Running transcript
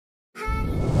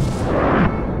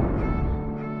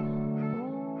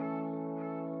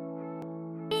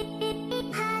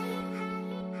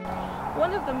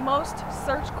One of the most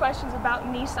searched questions about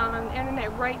Nissan on the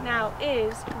internet right now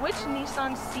is, which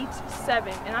Nissan seats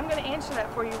 7? And I'm going to answer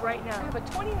that for you right now. I have a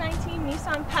 2019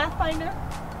 Nissan Pathfinder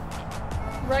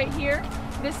right here.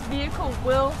 This vehicle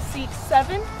will seat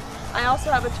 7. I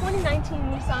also have a 2019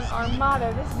 Nissan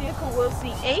Armada. This vehicle will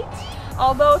seat 8.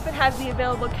 Although if it has the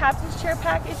available captain's chair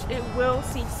package, it will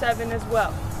seat 7 as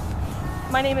well.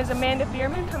 My name is Amanda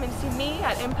Bierman. Come and see me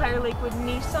at Empire Lakewood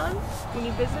Nissan. When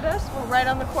you visit us, we're right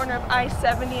on the corner of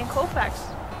I-70 and Colfax.